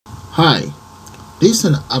Hi, this is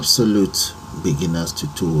an absolute beginner's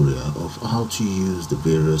tutorial of how to use the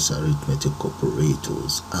various arithmetic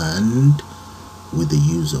operators and with the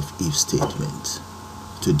use of if statement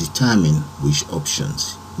to determine which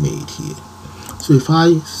options made here. So if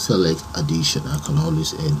I select addition, I can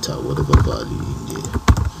always enter whatever value in there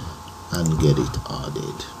and get it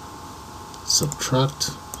added.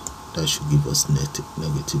 Subtract, that should give us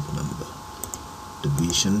negative number.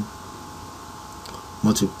 Division,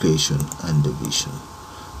 multiplication and division.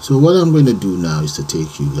 So what I'm going to do now is to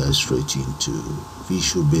take you guys straight into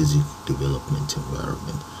Visual Basic development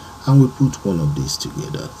environment, and we put one of these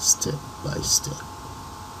together step by step.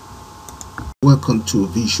 Welcome to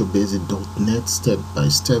visualbasic.net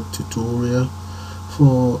step-by-step tutorial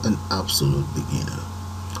for an absolute beginner.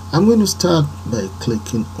 I'm going to start by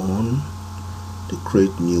clicking on the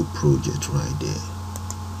create new project right there,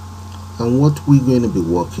 and what we're going to be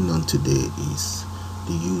working on today is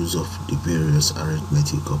the use of the various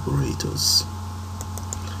arithmetic operators.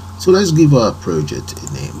 So let's give our project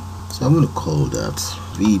a name. So I'm going to call that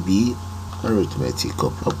VB arithmetic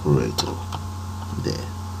operator there,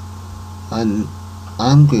 and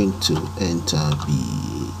I'm going to enter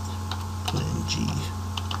BNG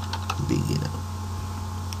beginner.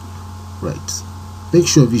 Right, make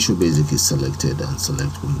sure Visual Basic is selected and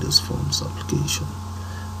select Windows Forms application,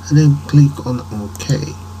 and then click on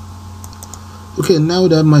OK. Okay, now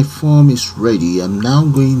that my form is ready, I'm now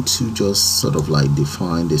going to just sort of like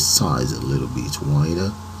define the size a little bit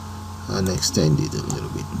wider and extend it a little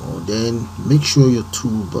bit more. Then make sure your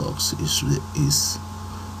toolbox is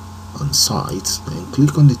on site. Then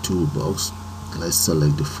click on the toolbox. Let's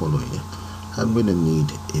select the following. I'm going to need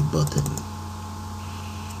a button,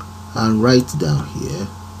 and right down here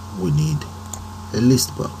we need a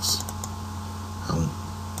list box, and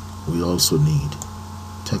we also need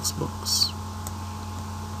text box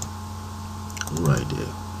right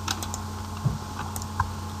there.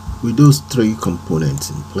 With those three components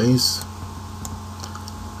in place,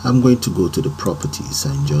 I'm going to go to the properties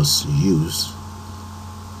and just use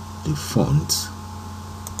the font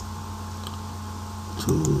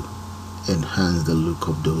to enhance the look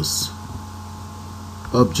of those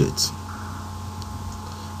objects.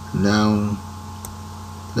 Now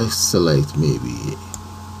let's select maybe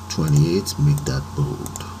 28, make that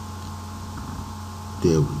bold.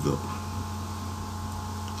 There we go.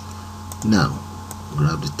 Now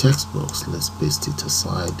grab the text box, let's paste it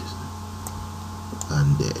aside,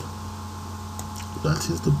 and there, that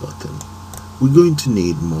is the button. We're going to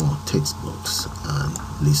need more text box and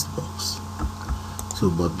list box.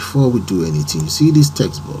 So but before we do anything, you see this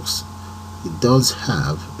text box, it does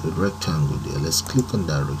have a rectangle there. Let's click on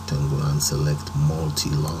that rectangle and select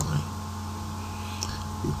multi-line.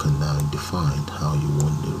 You can now define how you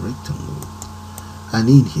want the rectangle. And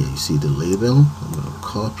in here you see the label. I'm going to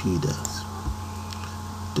copy that,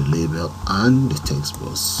 the label and the text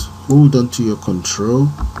box. Hold on to your control,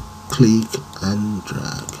 click and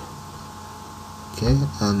drag. Okay,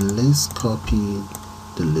 and let's copy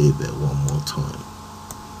the label one more time.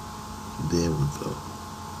 There we go.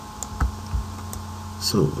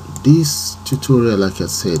 So this tutorial, like I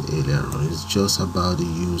said earlier on, is just about the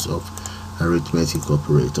use of arithmetic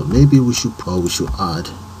operator. Maybe we should add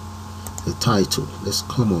a title. Let's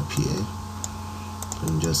come up here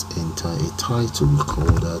and just enter a title. We call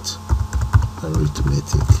that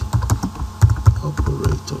arithmetic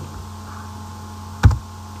operator.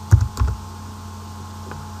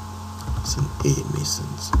 It's an A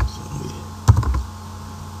missing somewhere.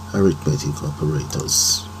 Arithmetic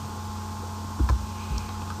operators.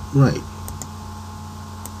 Right,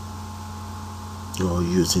 or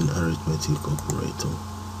using arithmetic operator.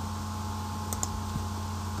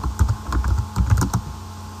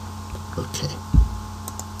 Okay,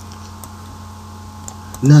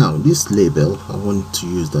 now this label, I want to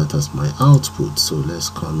use that as my output, so let's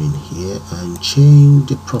come in here and change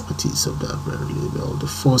the properties of that very label. The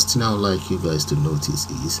first thing I would like you guys to notice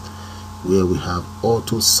is where we have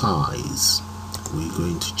auto size, we're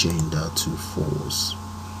going to change that to false.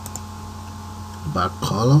 Back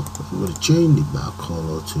color, I'm going to change the back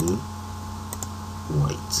color to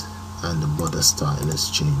white, and the border style, let's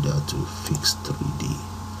change that to fixed 3D.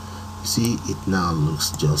 You see, it now looks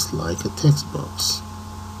just like a text box.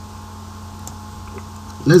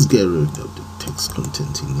 Let's get rid of the text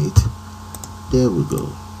content in it. There we go.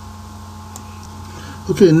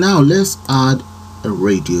 Okay, now let's add a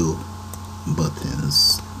radio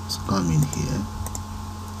buttons. Let's come in here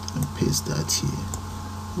and paste that here.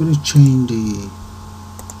 I'm going to change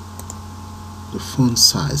the font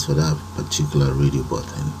size for that particular radio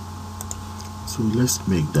button. So let's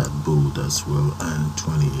make that bold as well, and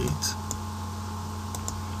 28.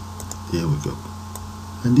 There we go.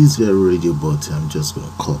 And this very radio button, I'm just going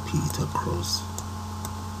to copy it across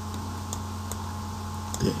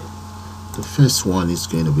there. The first one is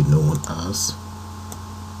going to be known as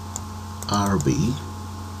RB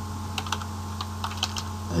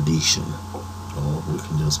addition, or we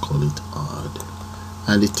can just call it add,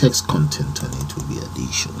 and the text content on it will be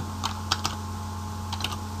addition.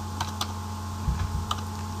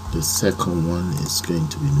 The second one is going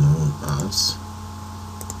to be known as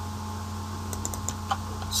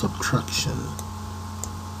subtraction,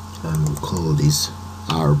 and we'll call this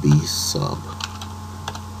RB sub.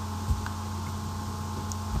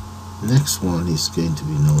 Next one is going to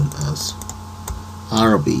be known as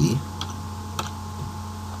RB,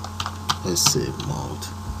 let's say mod,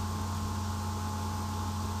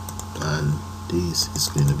 and this is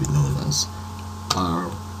going to be known as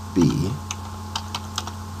RB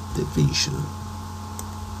division.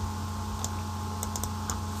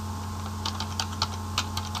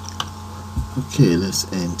 Okay,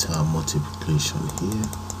 let's enter multiplication here.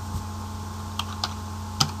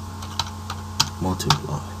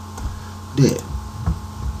 Multiply. There.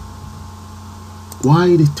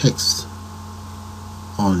 Why the text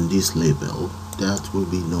on this label, that will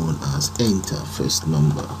be known as enter first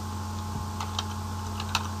number.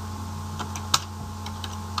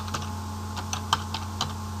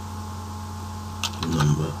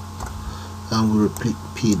 And we'll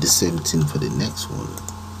repeat the same thing for the next one.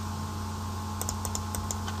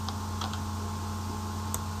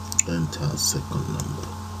 Enter second number.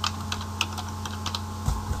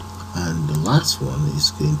 And the last one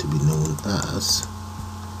is going to be known as,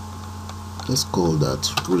 let's call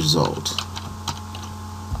that result.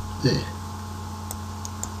 There.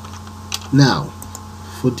 Now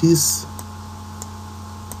for this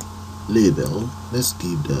label, let's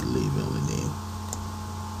give that label a name.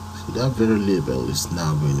 So that very label is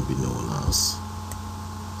now going to be known as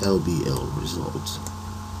LBL result.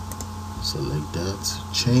 Select that,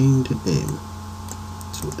 change the name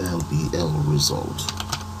to LBL result.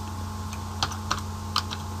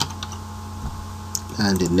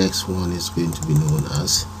 And the next one is going to be known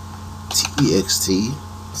as TXT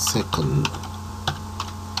second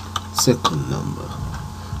number,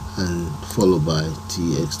 and followed by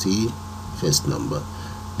TXT first number.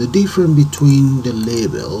 The difference between the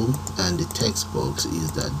label and the text box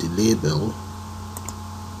is that the label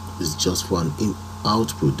is just for an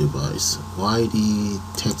output device, while the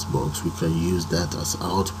text box, we can use that as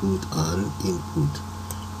output and input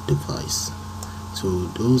device. So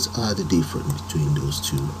those are the difference between those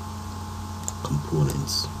two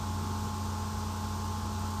components.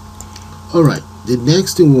 Alright, the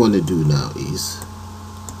next thing we want to do now is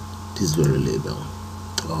this very label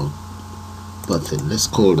or button. Let's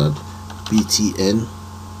call that BTN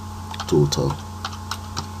total,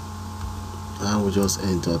 and we'll just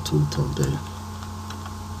enter total there.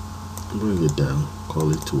 Bring it down,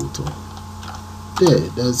 call it total. There,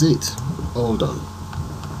 that's it, all done.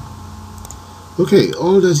 Okay,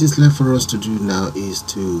 all that is left for us to do now is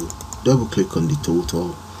to double click on the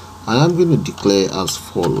total, and I'm going to declare as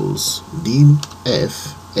follows: dim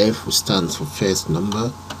f, f stands for first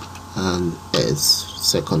number, and s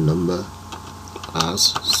second number,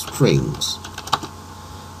 as strings.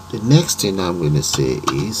 The next thing I'm going to say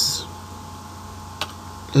is,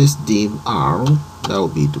 let's dim r, that will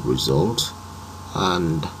be the result,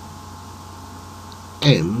 and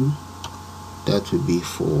m, that will be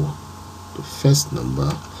for the first number,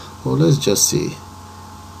 or let's just say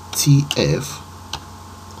tf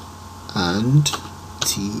and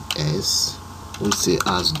ts, we'll say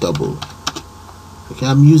as double. Okay,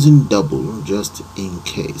 I'm using double just in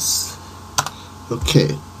case.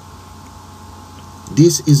 Okay,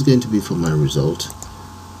 this is going to be for my result,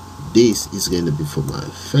 this is going to be for my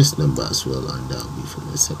first number as well, and that will be for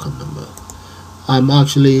my second number. I'm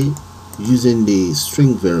actually using the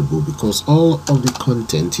string variable because all of the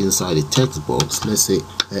content inside the text box, let's say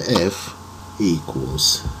f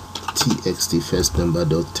equals txt first number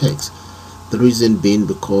dot text. The reason being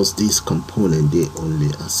because this component, they only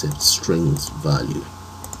accept strings value.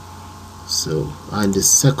 So, and the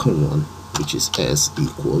second one, which is s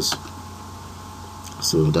equals,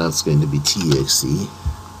 so that's going to be txt,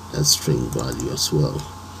 that's string value as well,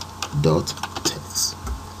 dot text.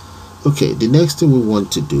 Okay, the next thing we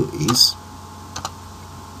want to do is,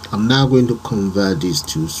 I'm now going to convert these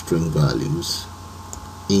two string values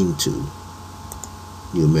into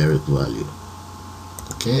numeric value.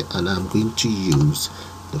 Okay, and I'm going to use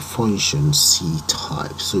the function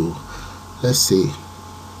ctype. So let's say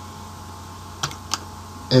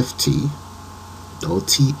ft.tf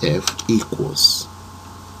equals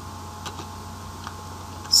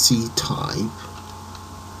C type,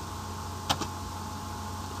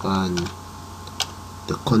 and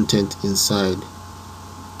the content inside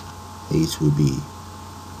it will be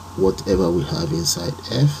whatever we have inside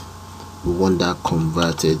F. We want that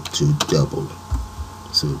converted to double,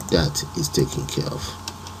 so that is taken care of.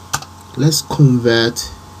 Let's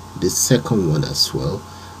convert the second one as well,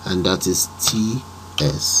 and that is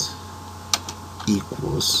TS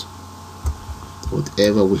equals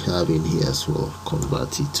whatever we have in here as well,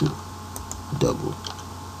 convert it to double.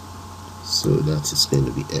 So that is going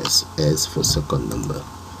to be S for second number.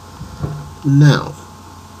 Now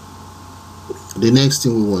the next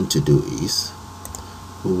thing we want to do is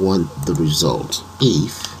we want the result.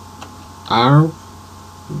 If RB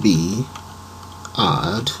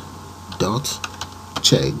add dot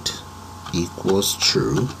checked equals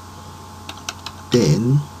true,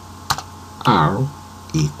 then R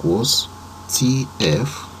equals TF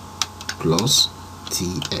plus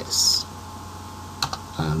TS,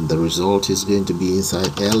 and the result is going to be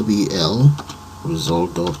inside LBL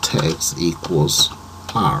result of text equals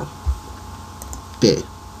R. There,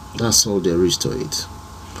 that's all there is to it.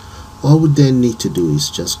 All we then need to do is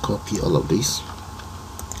just copy all of this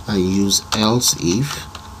and use else if.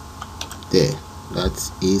 There,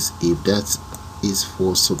 that is if that is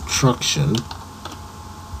for subtraction,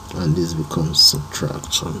 and this becomes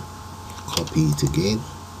subtraction. Copy it again,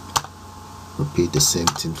 repeat the same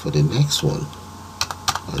thing for the next one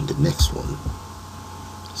and the next one.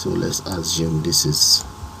 So let's assume this is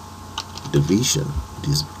division,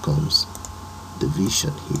 this becomes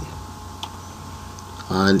division here.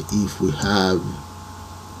 And if we have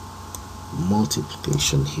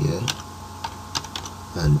multiplication here,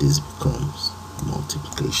 and this becomes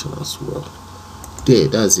multiplication as well. There,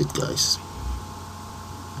 that's it guys.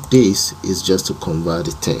 This is just to convert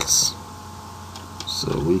the text.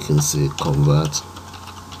 So we can say convert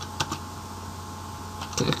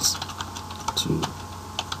text to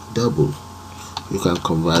double. You can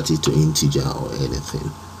convert it to integer or anything,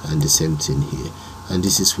 and the same thing here. And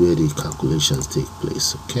this is where the calculations take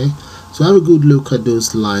place. Okay, so have a good look at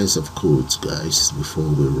those lines of codes guys before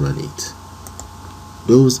we run it.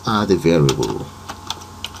 Those are the variable.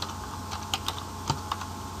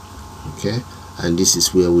 Okay, and this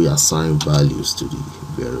is where we assign values to the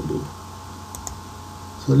variable.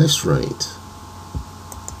 So let's run it.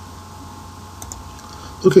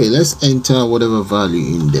 Okay, let's enter whatever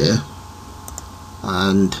value in there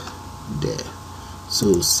and there.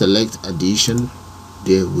 So select addition,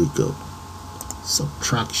 there we go.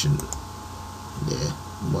 Subtraction, there.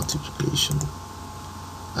 Multiplication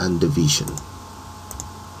and division,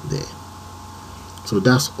 there. So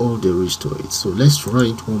that's all there is to it. So let's run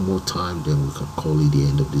it one more time, then we can call it the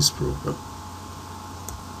end of this program.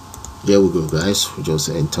 There we go guys, we just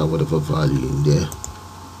enter whatever value in there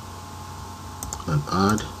and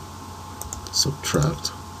add,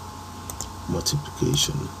 subtract,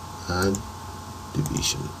 multiplication and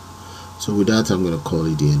division. So with that I'm going to call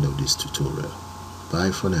it the end of this tutorial. Bye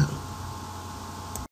for now.